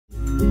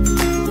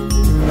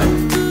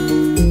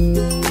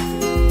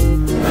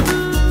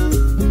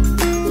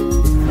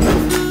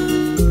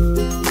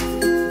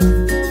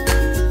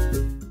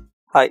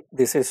Hi,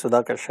 this is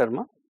Sudhakar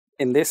Sharma.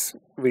 In this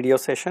video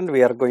session,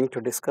 we are going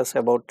to discuss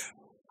about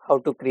how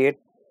to create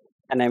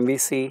an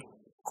MVC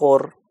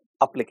core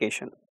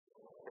application.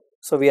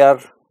 So we are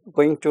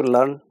going to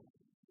learn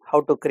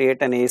how to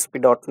create an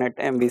ASP.NET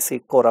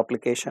MVC core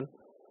application,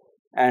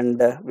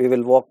 and we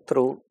will walk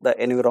through the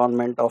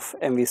environment of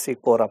MVC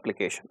core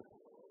application.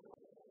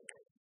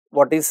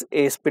 What is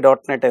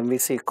ASP.NET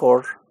MVC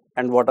core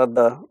and what are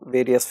the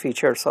various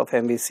features of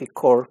MVC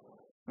core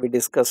we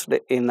discussed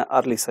in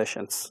early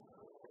sessions.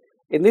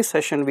 In this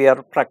session, we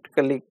are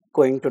practically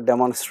going to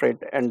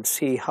demonstrate and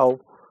see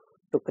how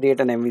to create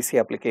an MVC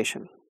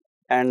application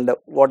and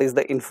what is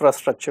the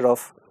infrastructure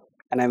of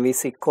an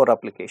MVC core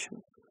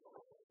application.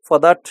 For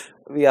that,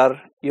 we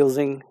are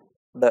using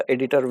the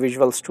editor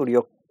Visual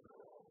Studio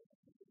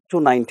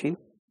 219,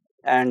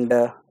 and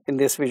in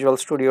this Visual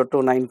Studio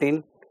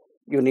 219,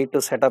 you need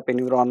to set up an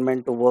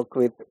environment to work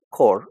with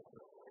core.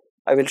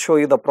 I will show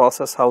you the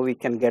process how we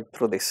can get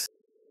through this.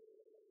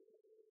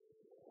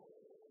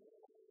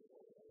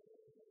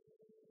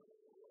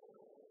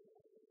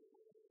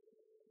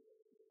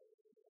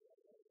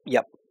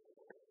 Yep.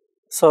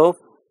 So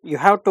you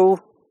have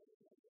to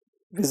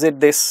visit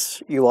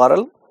this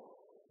URL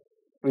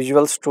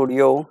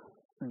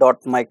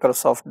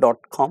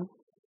visualstudio.microsoft.com.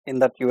 In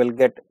that you will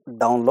get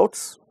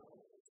downloads,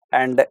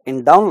 and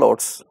in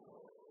downloads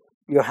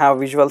you have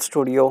Visual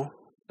Studio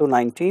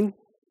 219.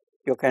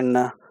 You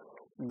can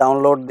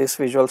download this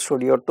Visual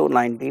Studio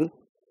 219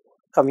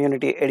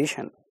 Community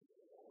Edition.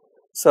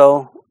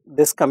 So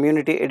this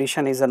Community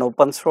Edition is an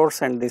open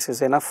source, and this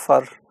is enough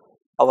for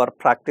our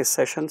practice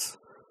sessions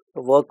to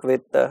work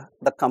with the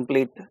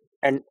complete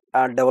and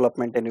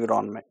development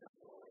environment.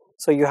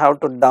 So you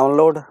have to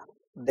download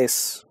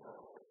this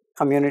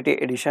Community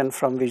Edition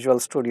from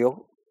Visual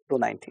Studio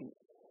 219.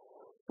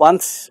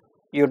 Once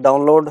you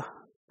download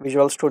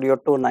Visual Studio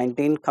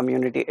 219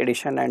 Community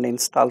Edition and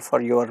install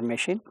for your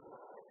machine,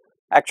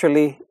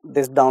 actually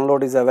this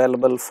download is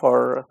available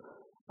for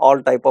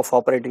all type of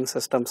operating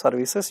system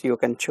services. You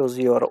can choose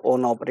your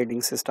own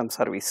operating system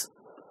service.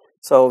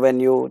 So when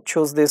you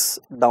choose this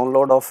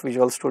download of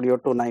Visual Studio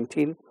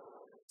 219,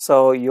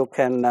 so you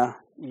can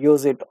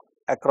use it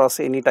across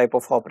any type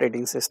of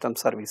operating system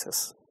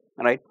services,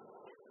 right?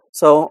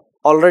 So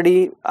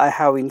already I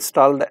have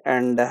installed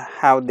and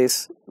have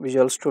this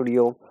Visual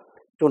Studio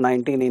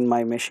 219 in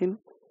my machine.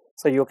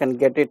 So you can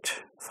get it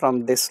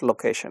from this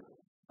location,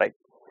 right?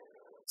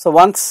 So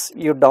once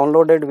you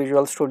downloaded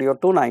Visual Studio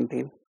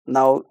 219,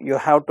 now you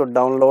have to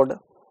download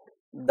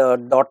the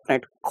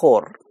 .NET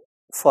Core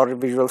for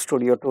Visual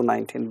Studio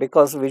 219,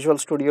 because Visual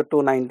Studio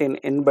 219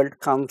 inbuilt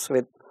comes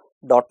with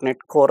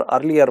 .NET Core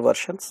earlier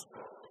versions.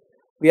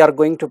 We are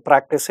going to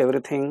practice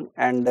everything,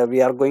 and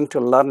we are going to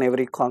learn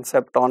every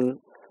concept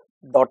on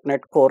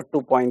 .NET Core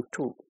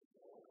 2.2.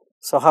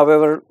 So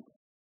however,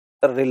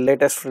 the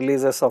latest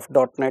releases of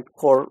 .NET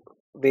Core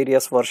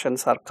various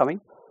versions are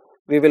coming.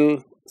 We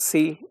will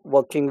see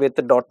working with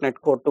the .NET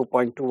Core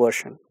 2.2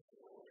 version.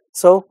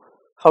 So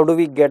how do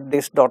we get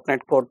this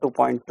 .NET Core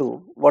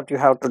 2.2? What you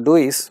have to do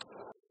is,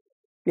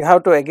 you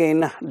have to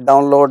again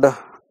download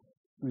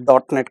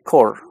 .NET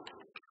Core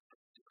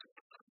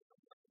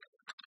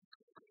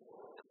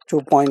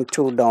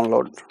 2.2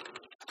 download.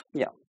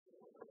 Yeah.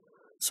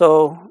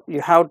 So you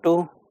have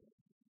to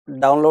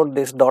download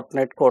this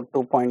 .NET Core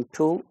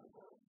 2.2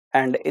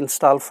 and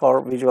install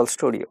for Visual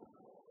Studio.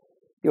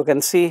 You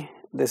can see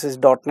this is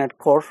 .NET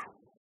Core,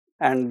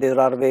 and there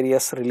are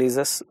various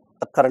releases.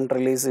 The current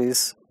release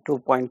is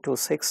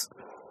 2.26,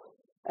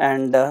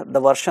 and the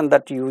version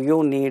that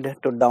you need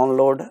to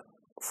download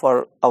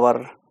for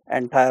our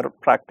entire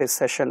practice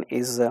session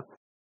is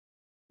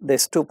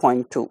this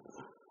 2.2.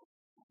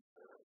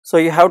 So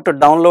you have to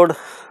download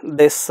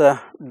this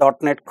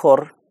 .NET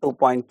Core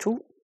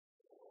 2.2,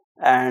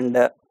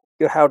 and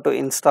you have to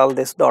install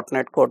this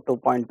 .NET Core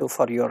 2.2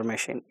 for your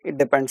machine. It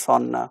depends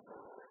on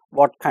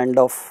what kind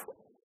of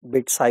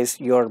bit size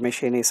your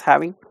machine is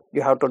having.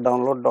 You have to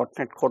download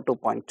 .NET Core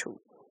 2.2.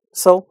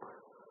 So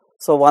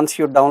once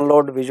you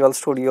download Visual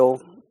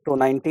Studio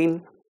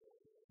 219,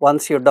 and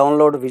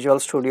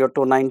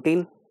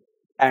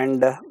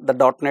the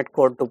 .NET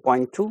Core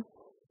 2.2,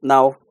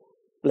 now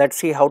let's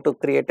see how to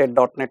create a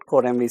 .NET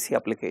Core MVC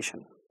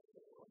application.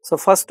 So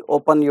first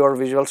open your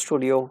Visual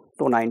Studio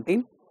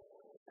 219,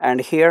 and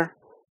here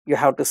you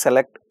have to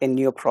select a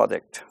new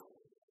project.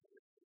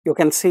 You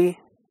can see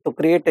to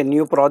create a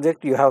new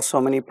project you have so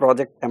many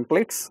project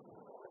templates.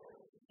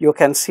 You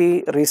can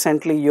see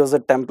recently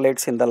used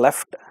templates in the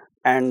left,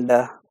 and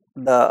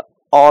the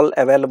all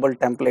available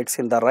templates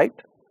in the right.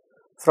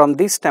 From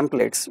these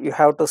templates you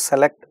have to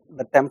select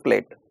the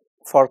template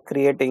for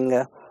creating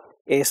a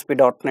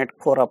ASP.NET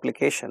Core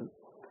application.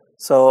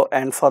 So,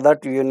 and for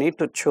that you need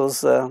to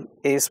choose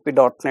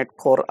ASP.NET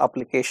Core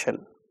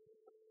application,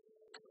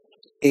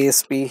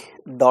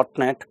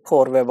 ASP.NET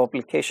Core web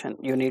application.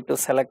 You need to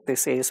select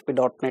this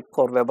ASP.NET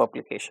Core web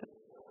application.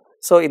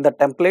 So in the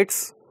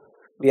templates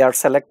we are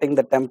selecting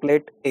the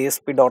template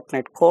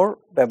ASP.NET Core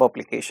web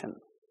application,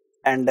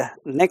 and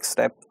next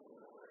step,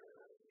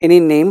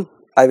 any name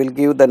I will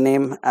give the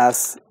name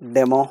as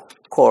demo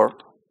core,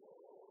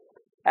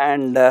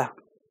 and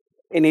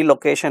any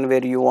location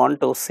where you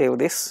want to save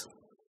this,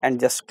 and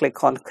just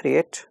click on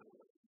create.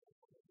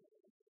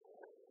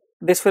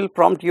 This will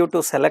prompt you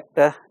to select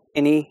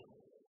any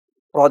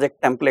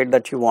project template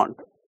that you want.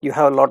 You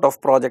have a lot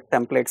of project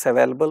templates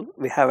available.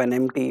 We have an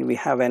empty, we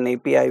have an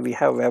API, we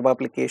have web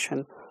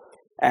application,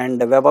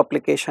 and web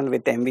application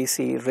with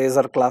MVC,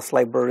 Razor class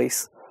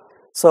libraries.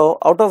 So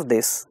out of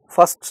this,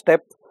 first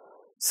step,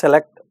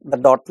 select the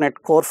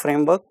 .NET Core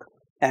framework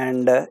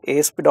and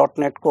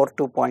ASP.NET Core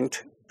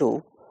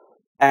 2.2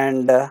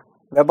 and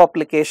web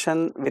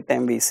application with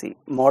MVC,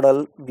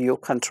 model view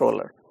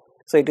controller.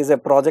 So it is a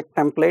project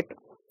template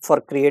for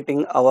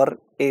creating our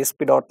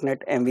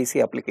ASP.NET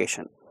MVC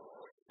application.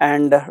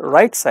 And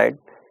right side,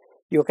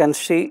 you can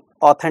see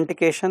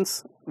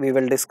authentications. We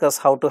will discuss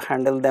how to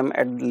handle them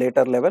at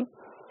later level.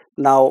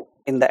 Now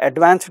in the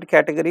advanced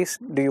categories,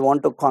 do you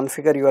want to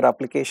configure your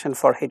application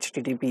for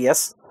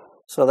HTTPS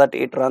so that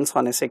it runs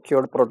on a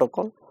secured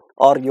protocol,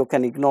 or you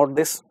can ignore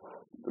this,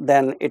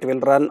 then it will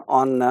run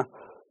on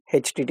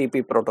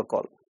HTTP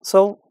protocol.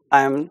 So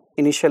I am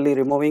initially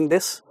removing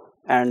this,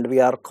 and we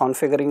are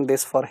configuring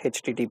this for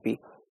HTTP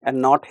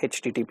and not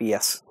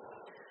HTTPS.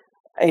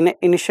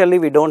 Initially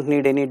we don't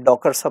need any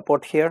Docker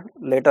support here.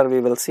 Later we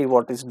will see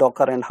what is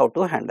Docker and how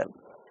to handle.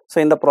 So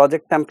in the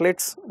project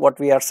templates, what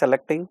we are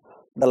selecting,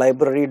 the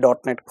library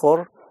 .NET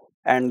Core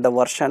and the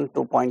version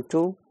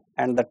 2.2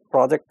 and the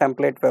project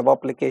template web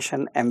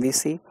application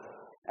MVC,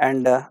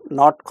 and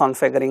not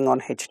configuring on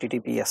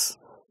HTTPS,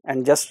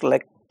 and just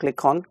like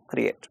click on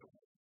create.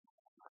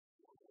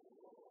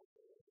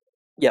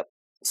 Yep.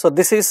 So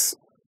this is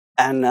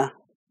an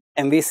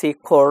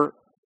MVC core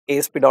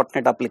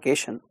ASP.NET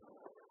application.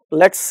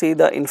 Let's see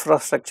the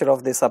infrastructure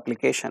of this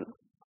application.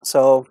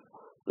 So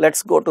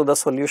let's go to the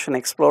solution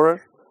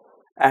explorer,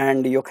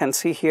 and you can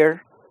see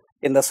here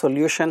in the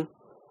solution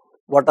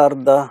what are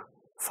the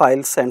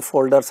files and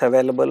folders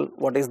available,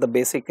 what is the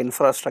basic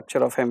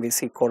infrastructure of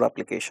MVC core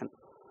application.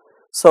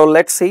 So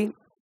let's see,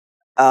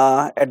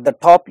 at the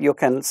top you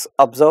can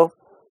observe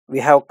we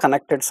have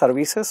connected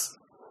services.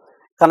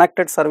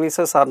 Connected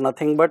services are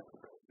nothing but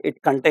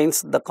it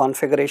contains the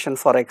configuration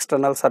for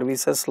external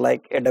services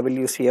like a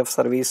WCF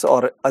service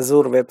or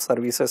Azure Web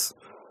Services,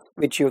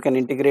 which you can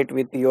integrate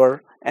with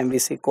your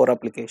MVC core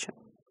application.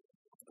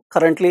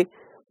 Currently,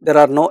 there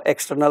are no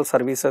external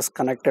services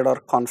connected or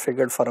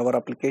configured for our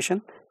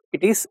application.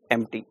 It is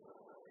empty.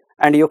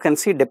 And you can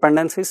see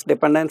dependencies.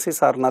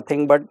 Dependencies are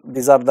nothing but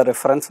these are the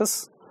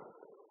references.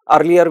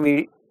 Earlier,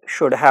 we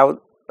should have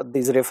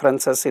these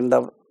references in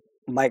the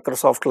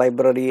Microsoft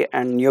library,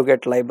 and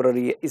NuGet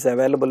library is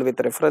available with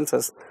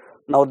references.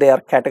 Now they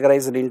are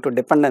categorized into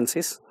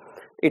dependencies.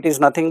 It is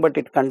nothing but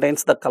it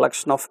contains the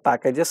collection of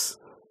packages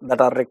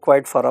that are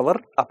required for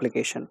our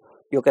application.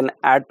 You can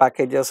add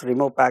packages,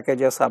 remove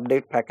packages,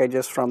 update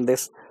packages from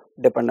these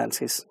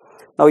dependencies.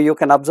 Now you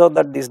can observe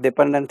that these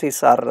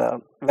dependencies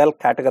are well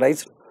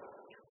categorized.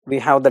 We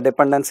have the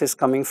dependencies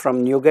coming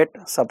from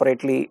NuGet,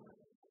 separately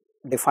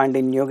defined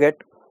in NuGet,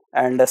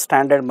 and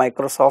standard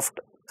Microsoft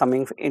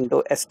coming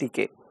into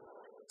SDK.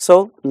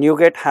 So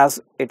NuGet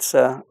has its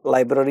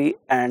library,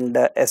 and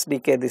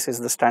SDK, this is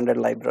the standard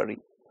library.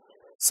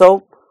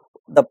 So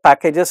the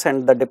packages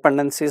and the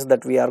dependencies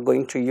that we are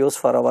going to use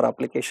for our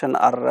application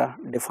are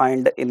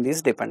defined in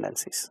these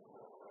dependencies.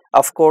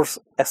 Of course,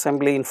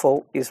 assembly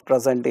info is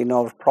present in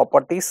our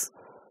properties,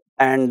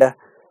 and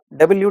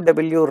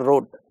www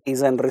root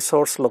is a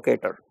resource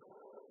locator.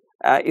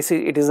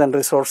 It is a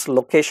resource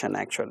location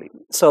actually.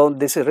 So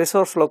this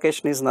resource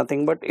location is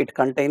nothing but it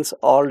contains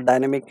all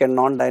dynamic and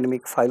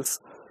non-dynamic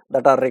files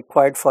that are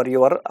required for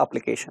your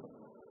application.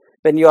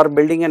 When you are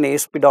building an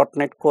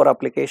ASP.NET Core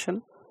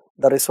application,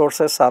 the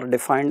resources are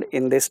defined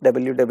in this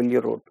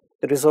www root.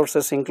 The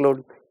resources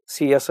include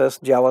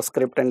CSS,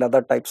 JavaScript, and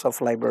other types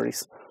of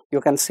libraries. You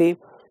can see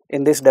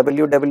in this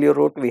www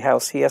root we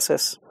have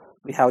CSS,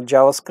 we have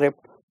JavaScript,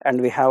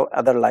 and we have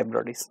other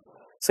libraries.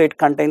 So it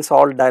contains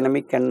all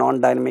dynamic and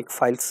non-dynamic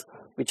files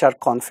which are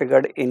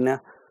configured in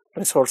a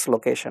resource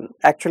location.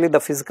 Actually,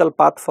 the physical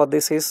path for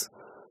this is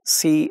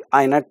C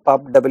inet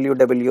pub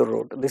www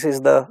root. This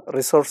is the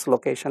resource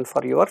location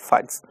for your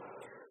files.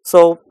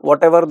 So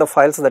whatever the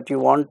files that you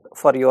want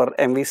for your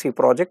MVC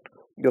project,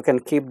 you can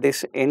keep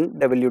this in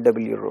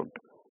www root,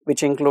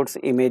 which includes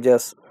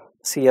images,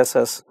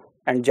 CSS,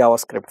 and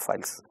JavaScript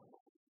files.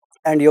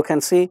 And you can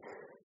see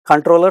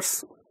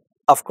controllers.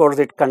 Of course,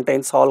 it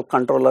contains all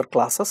controller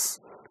classes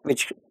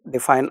which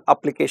define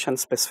application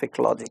specific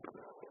logic.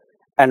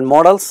 And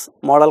models,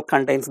 model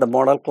contains the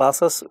model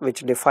classes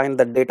which define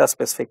the data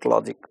specific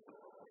logic.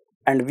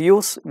 And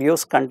views,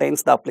 views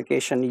contains the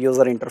application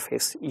user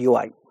interface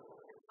UI.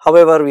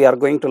 However, we are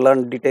going to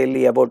learn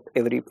detailedly about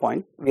every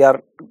point. We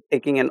are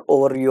taking an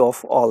overview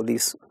of all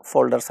these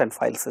folders and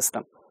file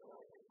system.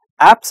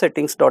 App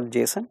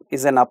settings.json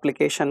is an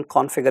application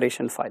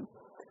configuration file.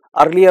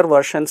 Earlier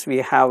versions we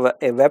have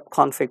a web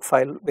config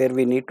file where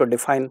we need to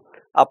define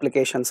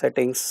application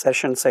settings,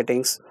 session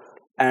settings,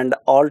 and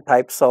all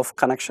types of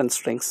connection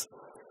strings.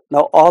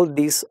 Now all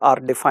these are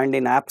defined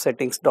in app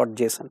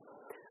settings.json.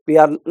 We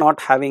are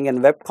not having a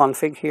web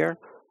config here,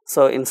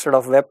 so instead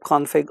of web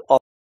config,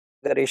 all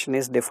configuration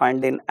is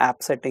defined in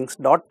app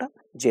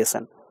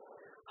settings.json.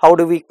 How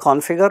do we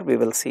configure? We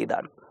will see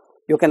that.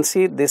 You can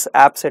see this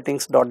app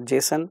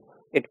settings.json.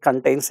 It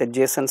contains a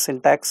JSON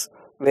syntax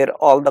where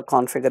all the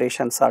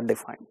configurations are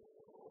defined.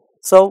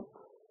 So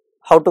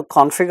how to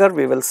configure,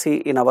 we will see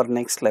in our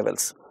next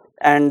levels.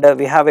 And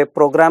we have a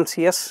program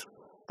CS.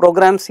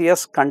 Program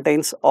CS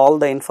contains all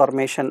the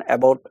information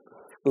about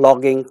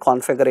logging,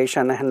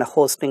 configuration and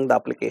hosting the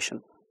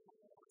application.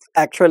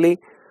 Actually,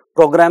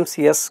 program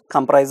CS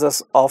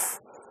comprises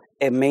of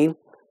a main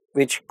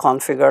which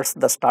configures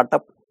the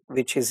startup,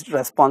 which is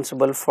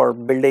responsible for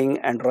building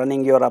and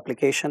running your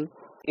application.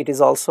 It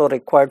is also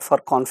required for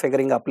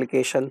configuring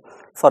application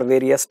for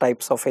various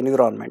types of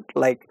environment,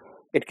 like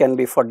it can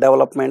be for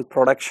development,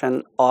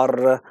 production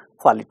or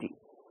quality.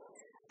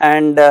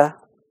 And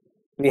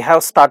we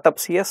have startup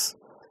CS.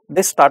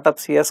 This startup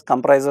CS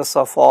comprises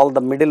of all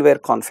the middleware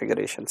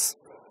configurations.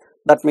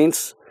 That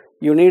means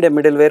you need a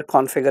middleware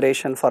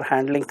configuration for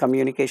handling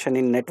communication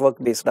in network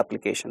based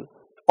application.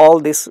 All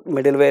this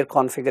middleware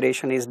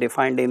configuration is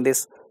defined in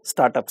this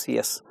startup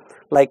CS,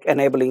 like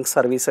enabling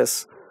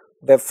services,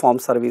 web form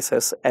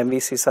services,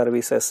 MVC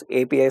services,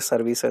 API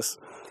services,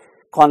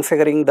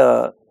 configuring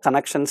the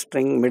connection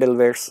string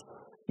middlewares,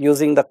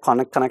 using the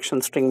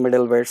connection string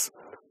middlewares,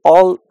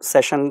 all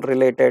session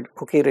related,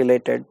 cookie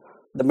related,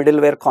 the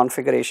middleware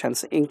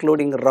configurations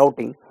including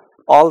routing,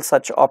 all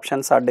such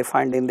options are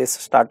defined in this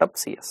startup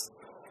CS.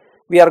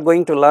 We are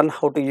going to learn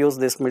how to use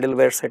these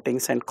middleware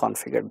settings and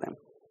configure them.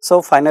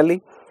 So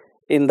finally,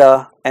 in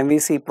the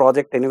MVC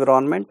project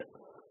environment,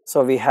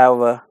 so we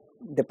have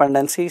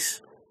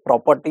dependencies,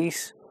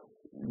 properties,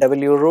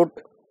 wroot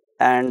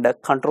and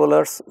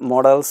controllers,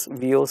 models,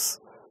 views,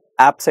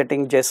 app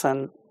setting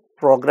JSON,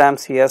 program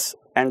CS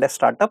and a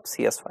startup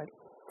CS file.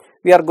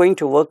 We are going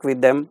to work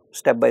with them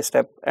step by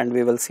step and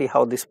we will see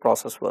how this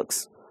process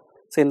works.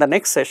 So in the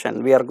next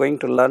session, we are going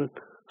to learn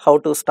how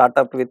to start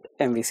up with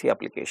MVC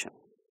application.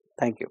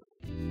 Thank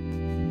you.